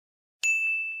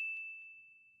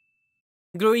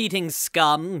Greetings,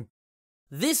 scum.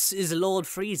 This is Lord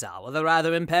Frieza with a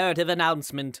rather imperative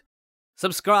announcement.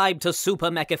 Subscribe to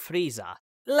SUPERMECHAFRIEZA,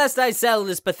 lest I sell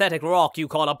this pathetic rock you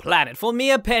call a planet for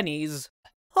mere pennies.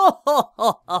 Ho ho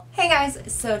ho ho. Hey guys,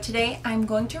 so today I'm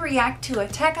going to react to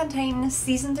Attack on Titan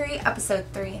Season 3, Episode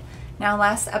 3. Now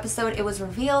last episode it was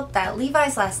revealed that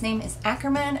Levi's last name is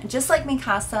Ackerman, just like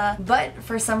Mikasa, but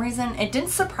for some reason it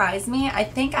didn't surprise me. I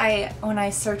think when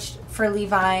I searched for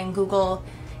Levi in Google,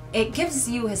 it gives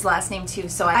you his last name too,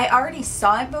 so I already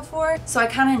saw it before, so I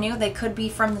kind of knew they could be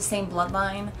from the same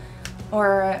bloodline.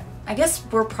 Or I guess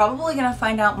we're probably gonna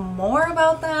find out more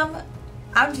about them.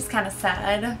 I'm just kind of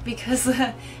sad because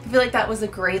I feel like that was a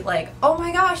great oh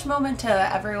my gosh moment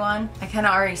to everyone. I kind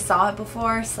of already saw it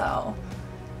before, so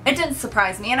it didn't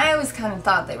surprise me, and I always kind of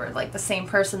thought they were like the same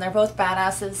person. They're both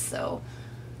badasses, so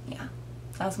yeah.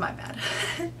 That was my bad.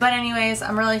 But anyways,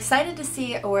 I'm really excited to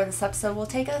see where this episode will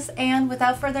take us, and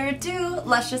without further ado,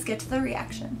 let's just get to the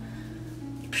reaction.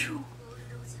 Phew.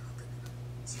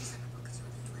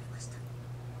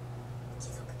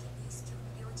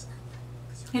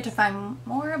 Need to find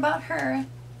more about her.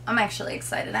 I'm actually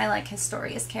excited. I like his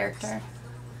story, his character.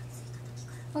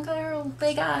 Look at her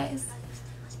big eyes.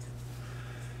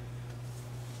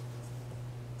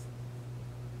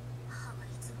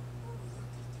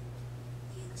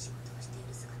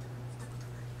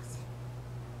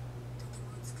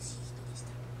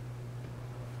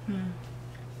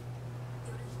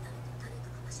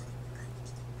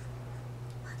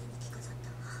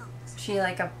 She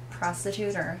like a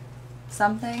prostitute or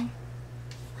something?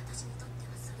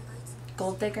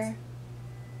 Gold digger?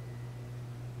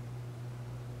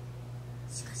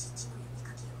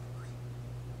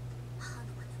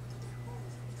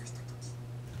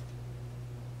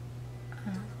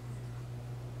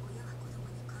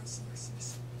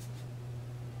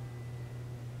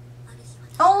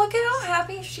 Oh, look at how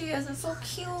happy she is. It's so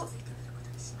cute.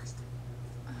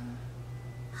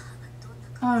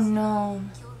 Oh no.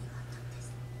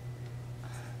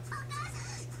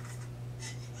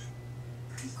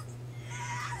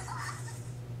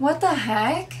 What the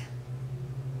heck?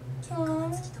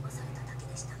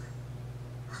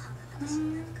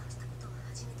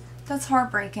 That's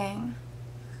heartbreaking.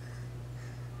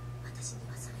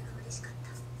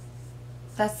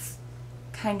 That's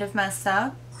kind of messed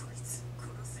up.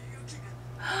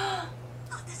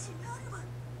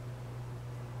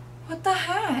 What the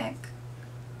heck?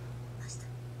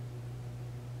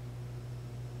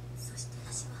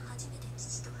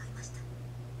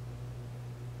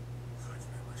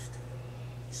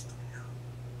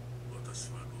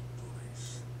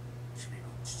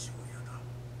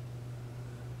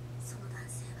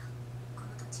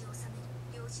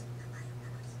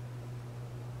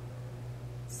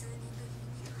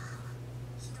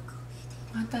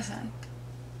 What the heck?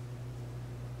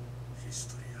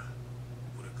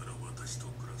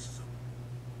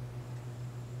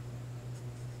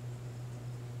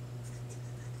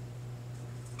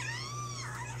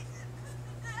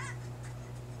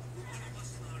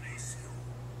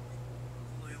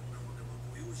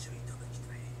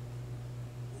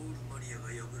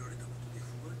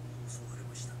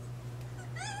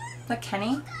 The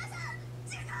Kenny?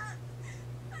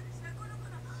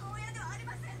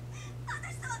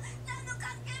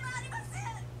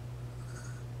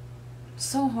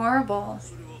 So horrible.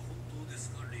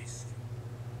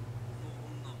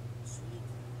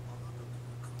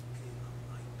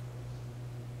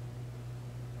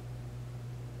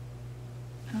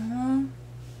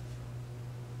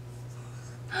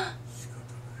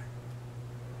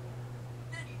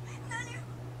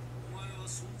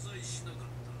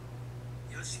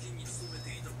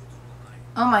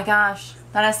 Oh my gosh,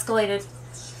 that escalated.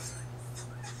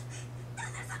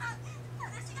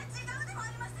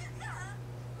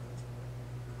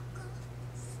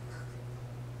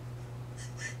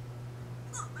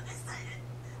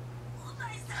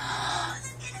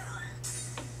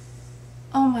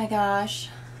 Oh my gosh.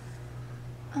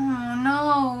 Oh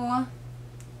no.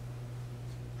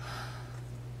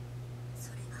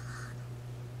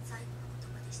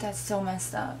 That's so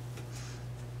messed up.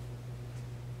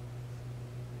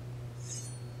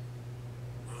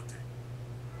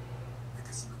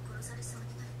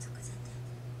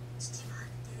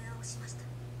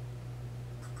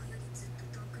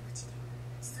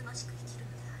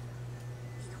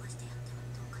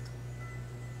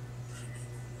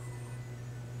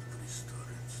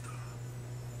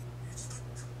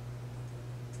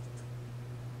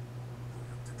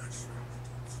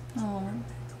 Oh.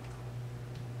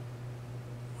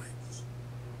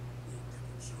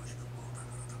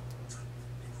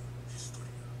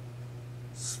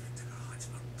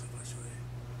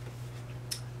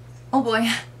 Oh boy.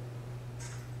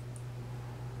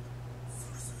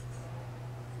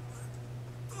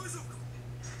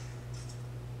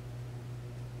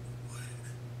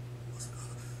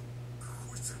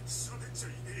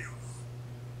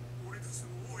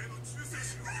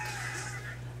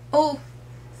 Oh.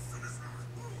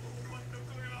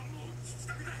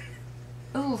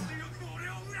 Oh.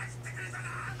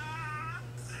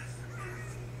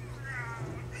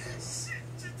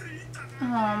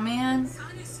 Oh man.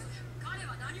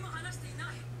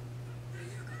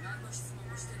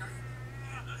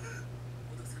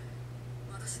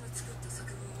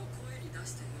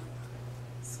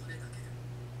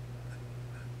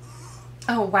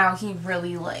 Oh wow, he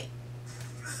really like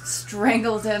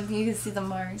strangled him. You can see the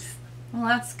marks. Well,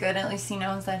 that's good. At least he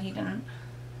knows that he didn't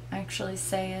actually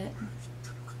say it.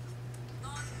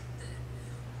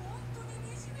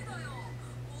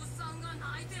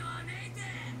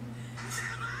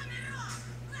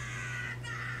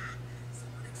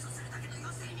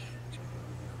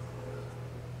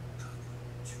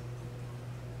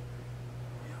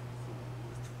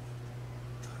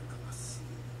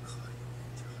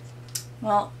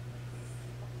 Well,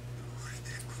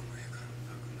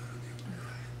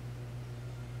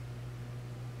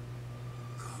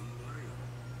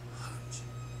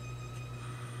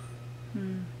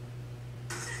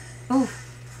 ooh.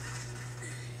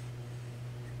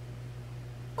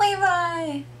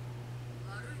 Levi!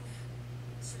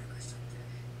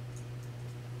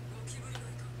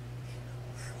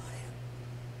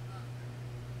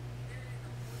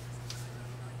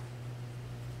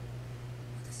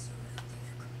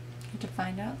 To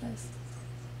find out this.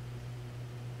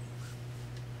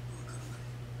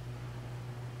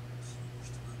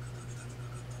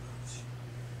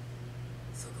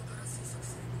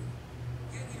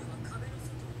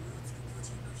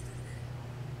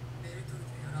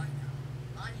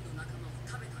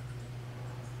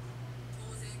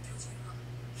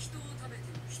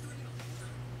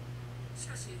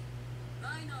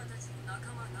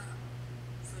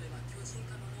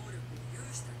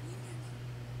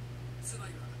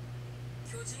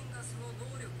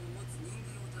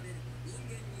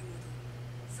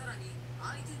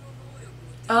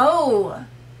 Oh!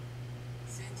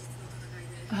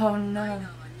 Oh no.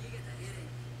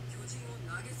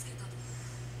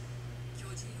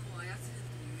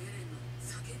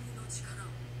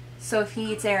 So if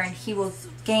he eats Eren, he will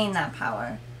gain that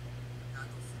power.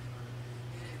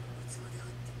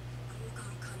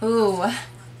 Ooh,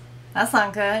 that's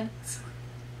not good.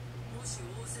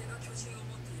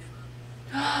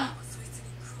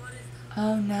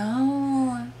 Oh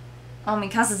no. Oh,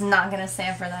 Mikasa's not gonna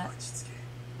stand for that.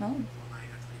 Oh.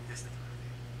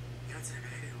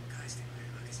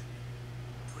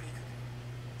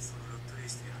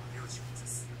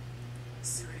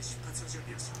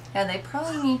 Yeah, they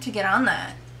probably need to get on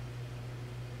that.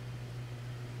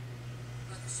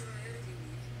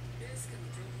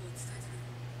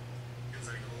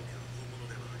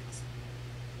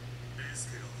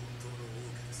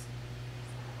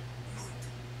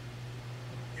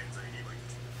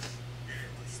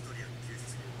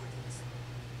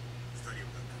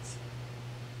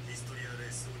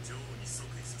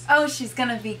 Oh, she's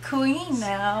gonna be queen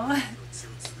now.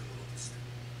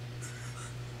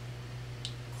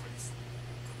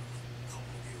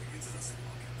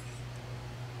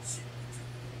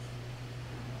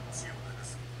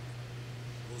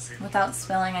 Without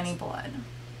spilling any blood.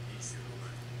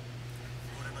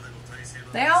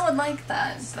 They all would like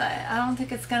that, but I don't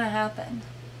think it's gonna happen.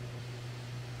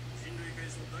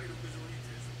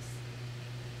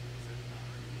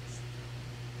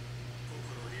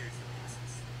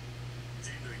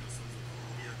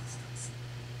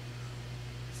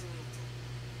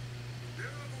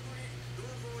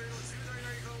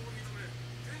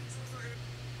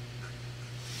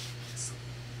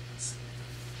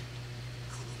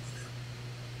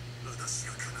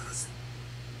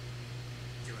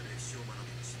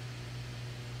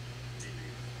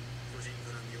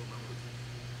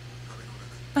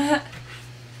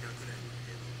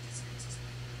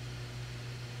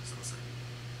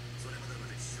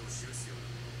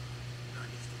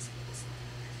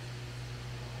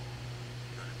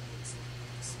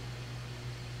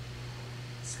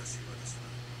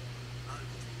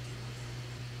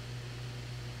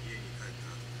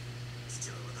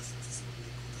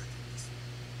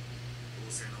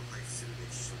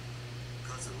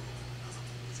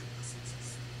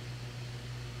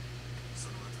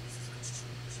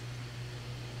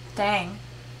 Dang.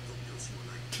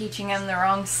 Teaching him the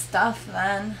wrong stuff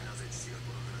then.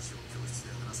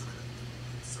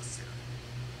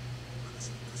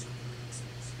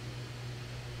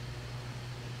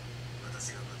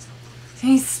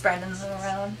 He's spreading them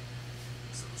around.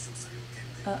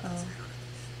 Uh-oh.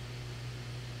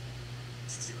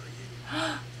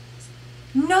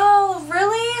 No,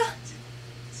 really?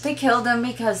 They killed him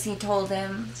because he told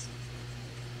him.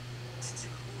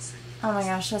 Oh my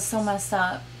gosh, that's so messed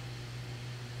up.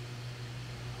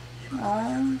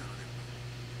 Oh.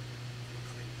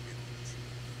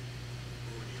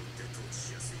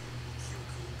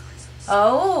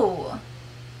 Oh.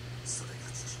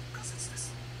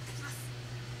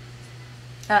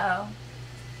 Uh-oh.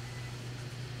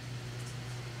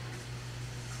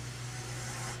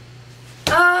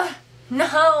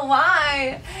 No,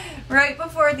 why? Right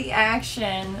before the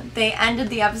action, they ended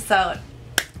the episode.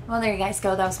 Well, there you guys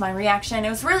go. That was my reaction. It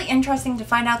was really interesting to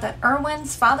find out that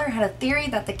Erwin's father had a theory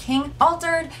that the king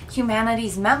altered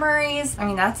humanity's memories. I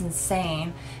mean, that's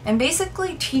insane. And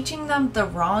basically teaching them the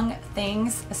wrong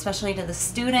things, especially to the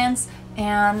students,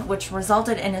 and which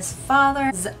resulted in his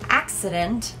father's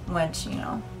accident, which, you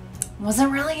know,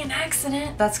 wasn't really an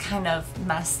accident. That's kind of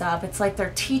messed up. It's like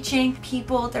they're teaching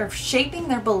people, they're shaping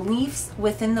their beliefs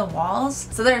within the walls.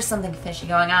 So there's something fishy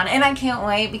going on, and I can't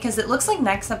wait because it looks like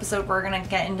next episode we're gonna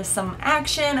get into some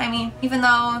action. I mean, even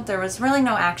though there was really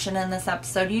no action in this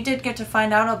episode, you did get to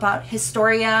find out about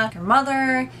Historia, her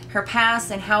mother, her past,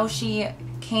 and how she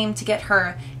came to get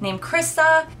her name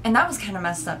Krista, and that was kind of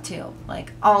messed up too.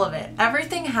 Like, all of it,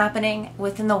 everything happening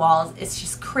within the walls, it's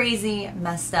just crazy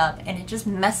messed up, and it just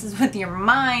messes with your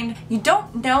mind. You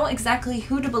don't know exactly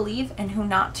who to believe and who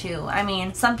not to. I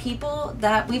mean, some people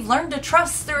that we've learned to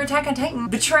trust through Attack on Titan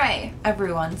betray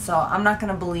everyone, so I'm not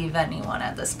gonna believe anyone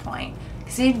at this point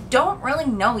because you don't really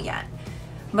know yet.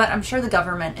 But I'm sure the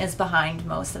government is behind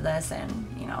most of this,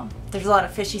 and, you know, there's a lot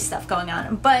of fishy stuff going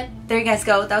on. But there you guys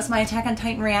go. That was my Attack on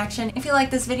Titan reaction. If you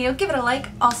like this video, give it a like.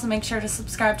 Also, make sure to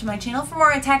subscribe to my channel for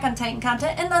more Attack on Titan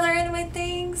content and other anime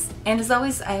things. And as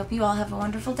always, I hope you all have a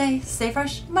wonderful day. Stay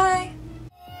fresh. Bye!